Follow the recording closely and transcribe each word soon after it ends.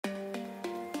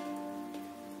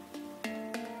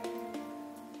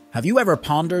Have you ever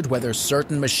pondered whether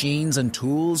certain machines and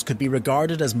tools could be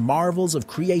regarded as marvels of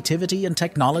creativity and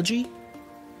technology?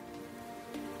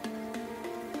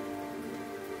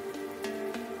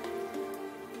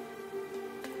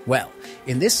 Well,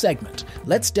 in this segment,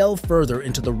 let's delve further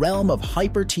into the realm of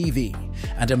Hyper TV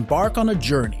and embark on a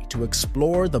journey to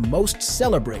explore the most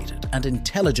celebrated and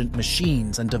intelligent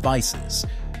machines and devices.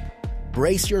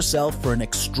 Brace yourself for an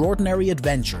extraordinary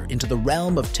adventure into the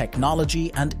realm of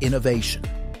technology and innovation.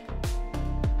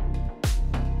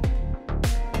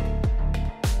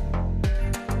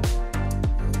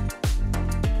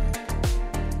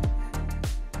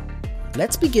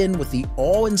 Let's begin with the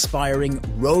awe-inspiring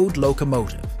road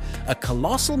locomotive, a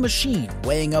colossal machine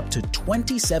weighing up to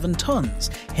 27 tons,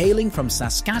 hailing from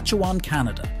Saskatchewan,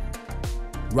 Canada.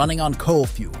 Running on coal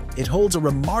fuel, it holds a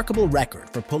remarkable record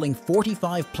for pulling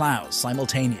 45 plows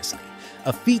simultaneously,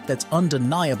 a feat that's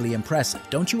undeniably impressive,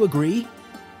 don't you agree?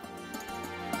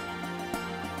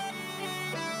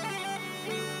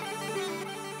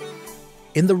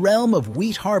 In the realm of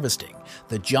wheat harvesting,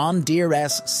 the John Deere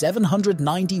S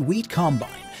 790 wheat combine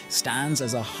stands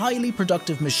as a highly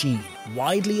productive machine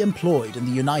widely employed in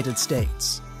the United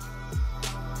States.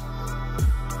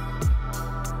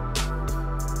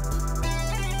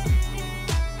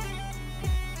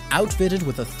 Outfitted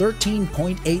with a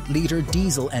 13.8-litre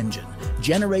diesel engine,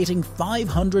 generating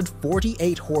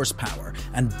 548 horsepower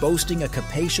and boasting a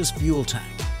capacious fuel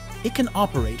tank, it can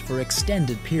operate for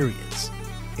extended periods.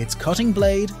 Its cutting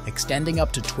blade, extending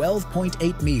up to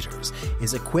 12.8 meters,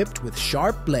 is equipped with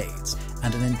sharp blades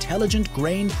and an intelligent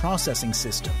grain processing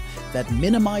system that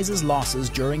minimizes losses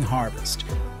during harvest,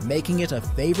 making it a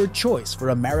favored choice for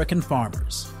American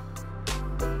farmers.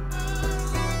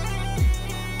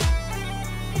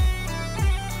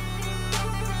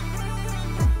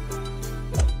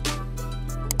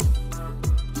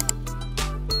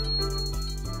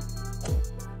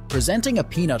 Presenting a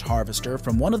peanut harvester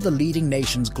from one of the leading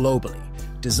nations globally,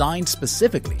 designed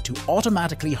specifically to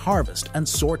automatically harvest and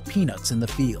sort peanuts in the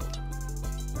field.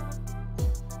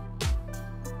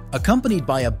 Accompanied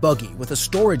by a buggy with a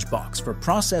storage box for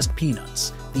processed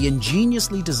peanuts, the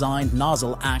ingeniously designed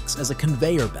nozzle acts as a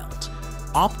conveyor belt,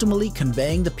 optimally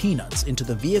conveying the peanuts into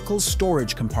the vehicle's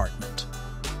storage compartment.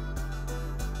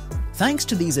 Thanks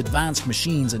to these advanced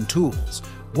machines and tools,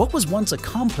 what was once a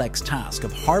complex task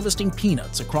of harvesting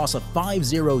peanuts across a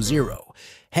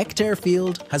 500-hectare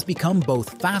field has become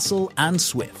both facile and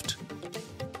swift.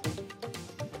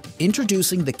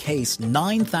 Introducing the Case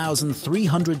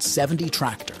 9370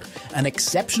 tractor, an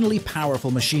exceptionally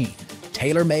powerful machine,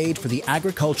 tailor-made for the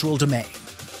agricultural domain.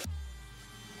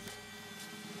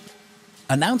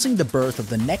 Announcing the birth of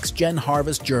the next-gen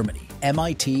Harvest Germany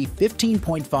MIT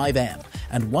 15.5M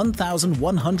and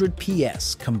 1100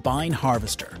 PS combine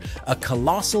harvester, a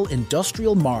colossal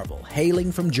industrial marvel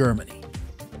hailing from Germany.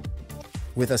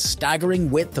 With a staggering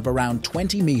width of around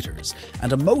 20 meters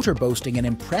and a motor boasting an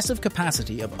impressive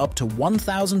capacity of up to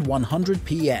 1100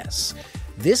 PS,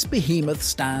 this behemoth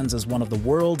stands as one of the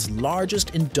world's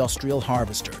largest industrial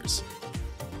harvesters.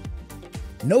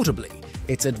 Notably,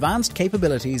 its advanced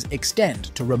capabilities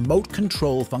extend to remote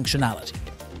control functionality.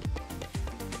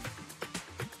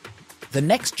 The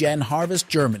next-gen Harvest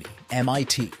Germany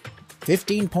MIT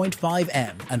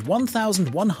 15.5M and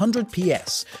 1100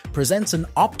 PS presents an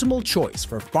optimal choice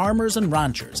for farmers and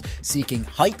ranchers seeking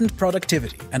heightened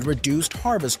productivity and reduced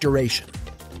harvest duration.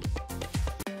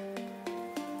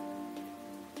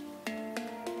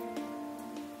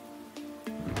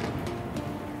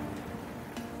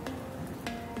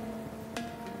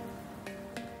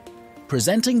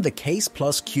 Presenting the Case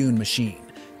Plus Cune machine,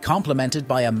 complemented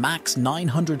by a Max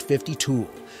 950 tool,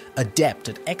 adept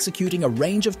at executing a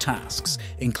range of tasks,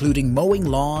 including mowing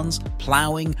lawns,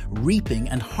 plowing, reaping,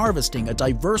 and harvesting a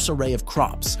diverse array of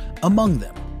crops, among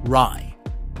them rye.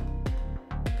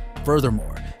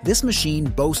 Furthermore, this machine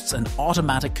boasts an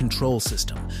automatic control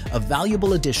system, a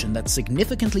valuable addition that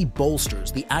significantly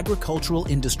bolsters the agricultural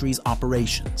industry's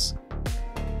operations.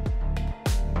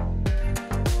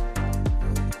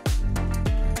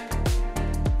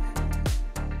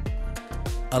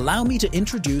 Allow me to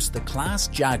introduce the Class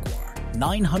Jaguar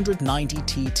 990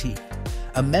 TT,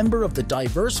 a member of the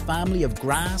diverse family of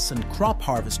grass and crop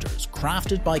harvesters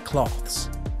crafted by Cloths.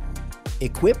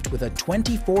 Equipped with a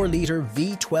 24-litre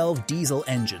V12 diesel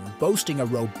engine boasting a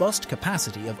robust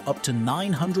capacity of up to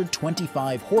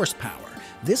 925 horsepower,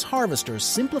 this harvester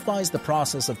simplifies the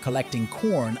process of collecting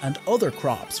corn and other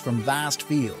crops from vast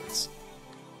fields.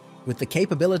 With the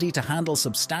capability to handle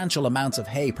substantial amounts of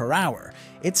hay per hour,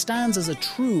 it stands as a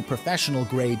true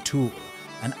professional-grade tool,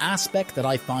 an aspect that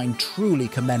I find truly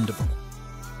commendable.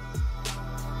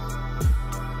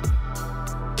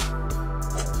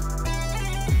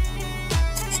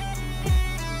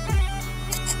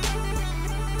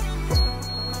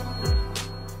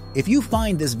 If you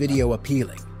find this video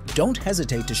appealing, don't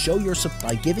hesitate to show your support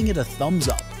by giving it a thumbs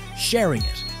up, sharing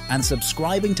it, and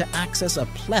subscribing to access a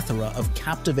plethora of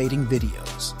captivating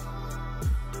videos.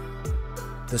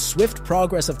 The swift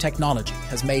progress of technology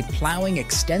has made plowing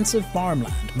extensive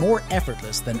farmland more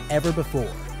effortless than ever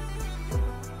before.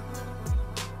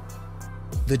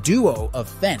 The duo of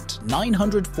Fendt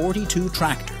 942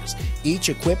 tractors, each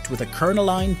equipped with a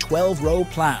Kerneline 12-row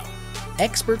plow,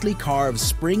 expertly carves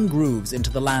spring grooves into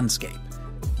the landscape.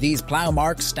 These plow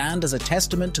marks stand as a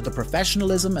testament to the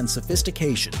professionalism and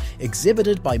sophistication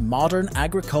exhibited by modern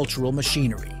agricultural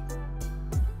machinery.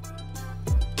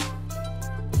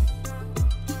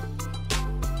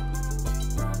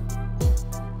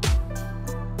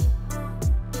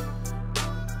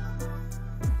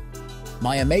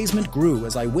 My amazement grew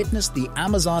as I witnessed the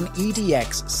Amazon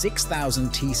EDX 6000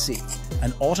 TC,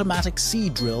 an automatic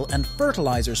seed drill and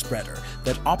fertilizer spreader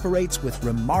that operates with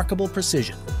remarkable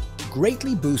precision,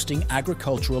 greatly boosting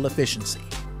agricultural efficiency.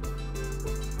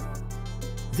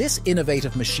 This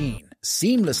innovative machine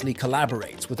seamlessly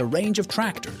collaborates with a range of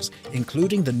tractors,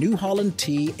 including the New Holland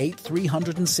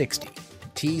T8360,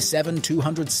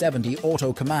 T7270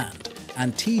 Auto Command,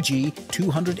 and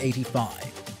TG285.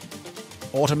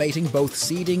 Automating both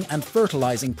seeding and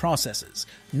fertilizing processes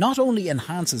not only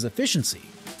enhances efficiency,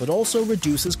 but also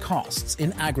reduces costs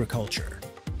in agriculture.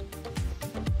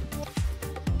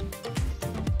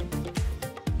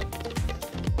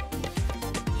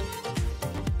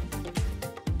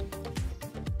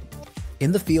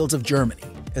 In the fields of Germany,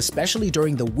 especially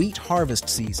during the wheat harvest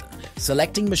season,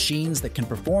 selecting machines that can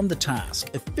perform the task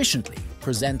efficiently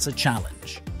presents a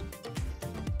challenge.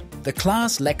 The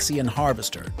Claas Lexion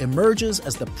harvester emerges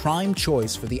as the prime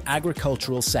choice for the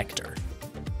agricultural sector.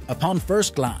 Upon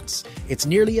first glance, it's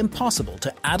nearly impossible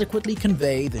to adequately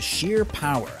convey the sheer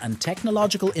power and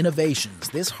technological innovations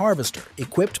this harvester,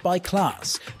 equipped by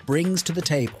Claas, brings to the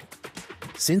table.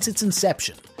 Since its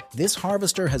inception, this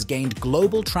harvester has gained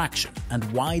global traction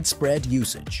and widespread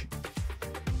usage.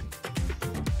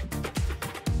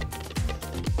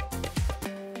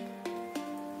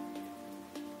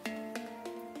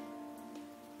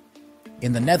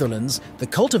 In the Netherlands, the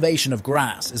cultivation of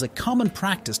grass is a common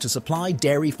practice to supply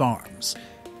dairy farms.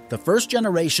 The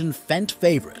first-generation Fendt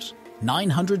favorite,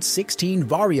 916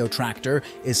 Vario tractor,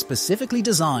 is specifically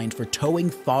designed for towing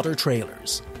fodder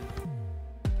trailers.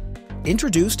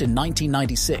 Introduced in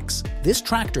 1996, this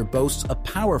tractor boasts a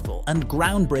powerful and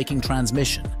groundbreaking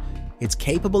transmission. It's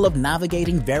capable of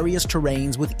navigating various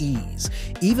terrains with ease,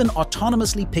 even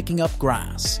autonomously picking up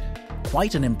grass.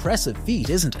 Quite an impressive feat,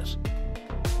 isn't it?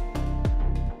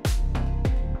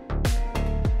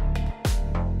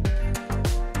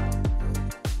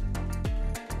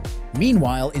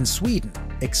 Meanwhile, in Sweden,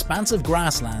 expansive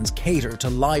grasslands cater to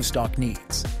livestock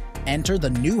needs. Enter the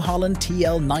New Holland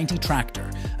TL90 tractor,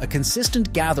 a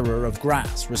consistent gatherer of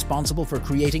grass responsible for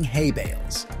creating hay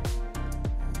bales.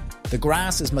 The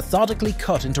grass is methodically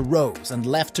cut into rows and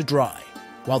left to dry,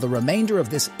 while the remainder of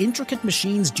this intricate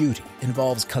machine's duty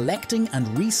involves collecting and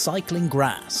recycling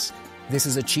grass. This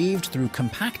is achieved through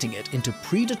compacting it into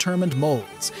predetermined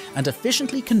molds and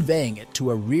efficiently conveying it to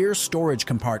a rear storage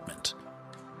compartment.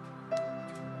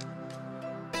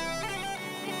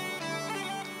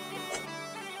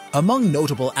 Among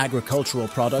notable agricultural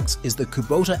products is the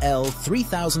Kubota L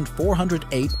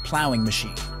 3408 ploughing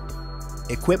machine.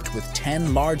 Equipped with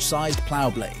 10 large-sized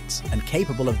plough blades and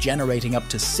capable of generating up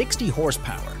to 60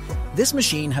 horsepower, this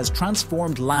machine has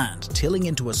transformed land tilling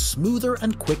into a smoother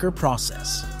and quicker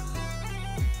process.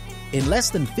 In less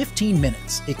than 15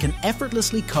 minutes, it can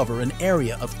effortlessly cover an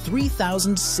area of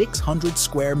 3,600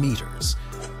 square meters.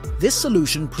 This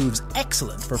solution proves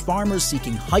excellent for farmers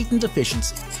seeking heightened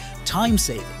efficiency,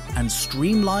 time-saving, and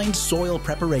streamlined soil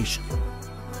preparation.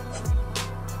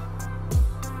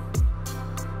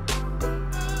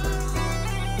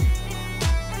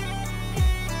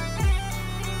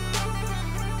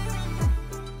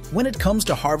 When it comes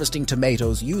to harvesting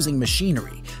tomatoes using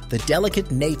machinery, the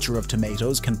delicate nature of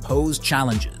tomatoes can pose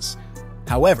challenges.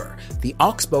 However, the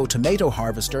Oxbow tomato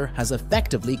harvester has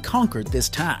effectively conquered this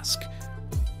task.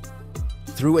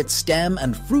 Through its stem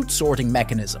and fruit sorting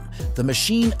mechanism, the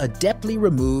machine adeptly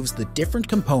removes the different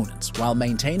components while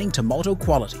maintaining tomato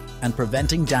quality and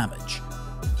preventing damage.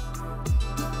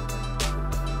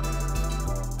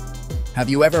 Have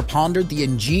you ever pondered the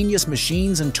ingenious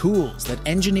machines and tools that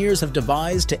engineers have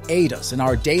devised to aid us in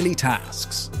our daily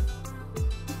tasks?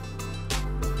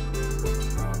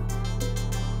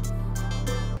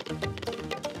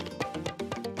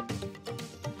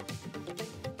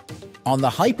 On the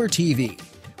Hyper TV,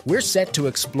 we're set to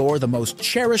explore the most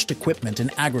cherished equipment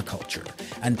in agriculture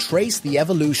and trace the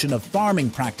evolution of farming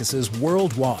practices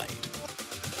worldwide.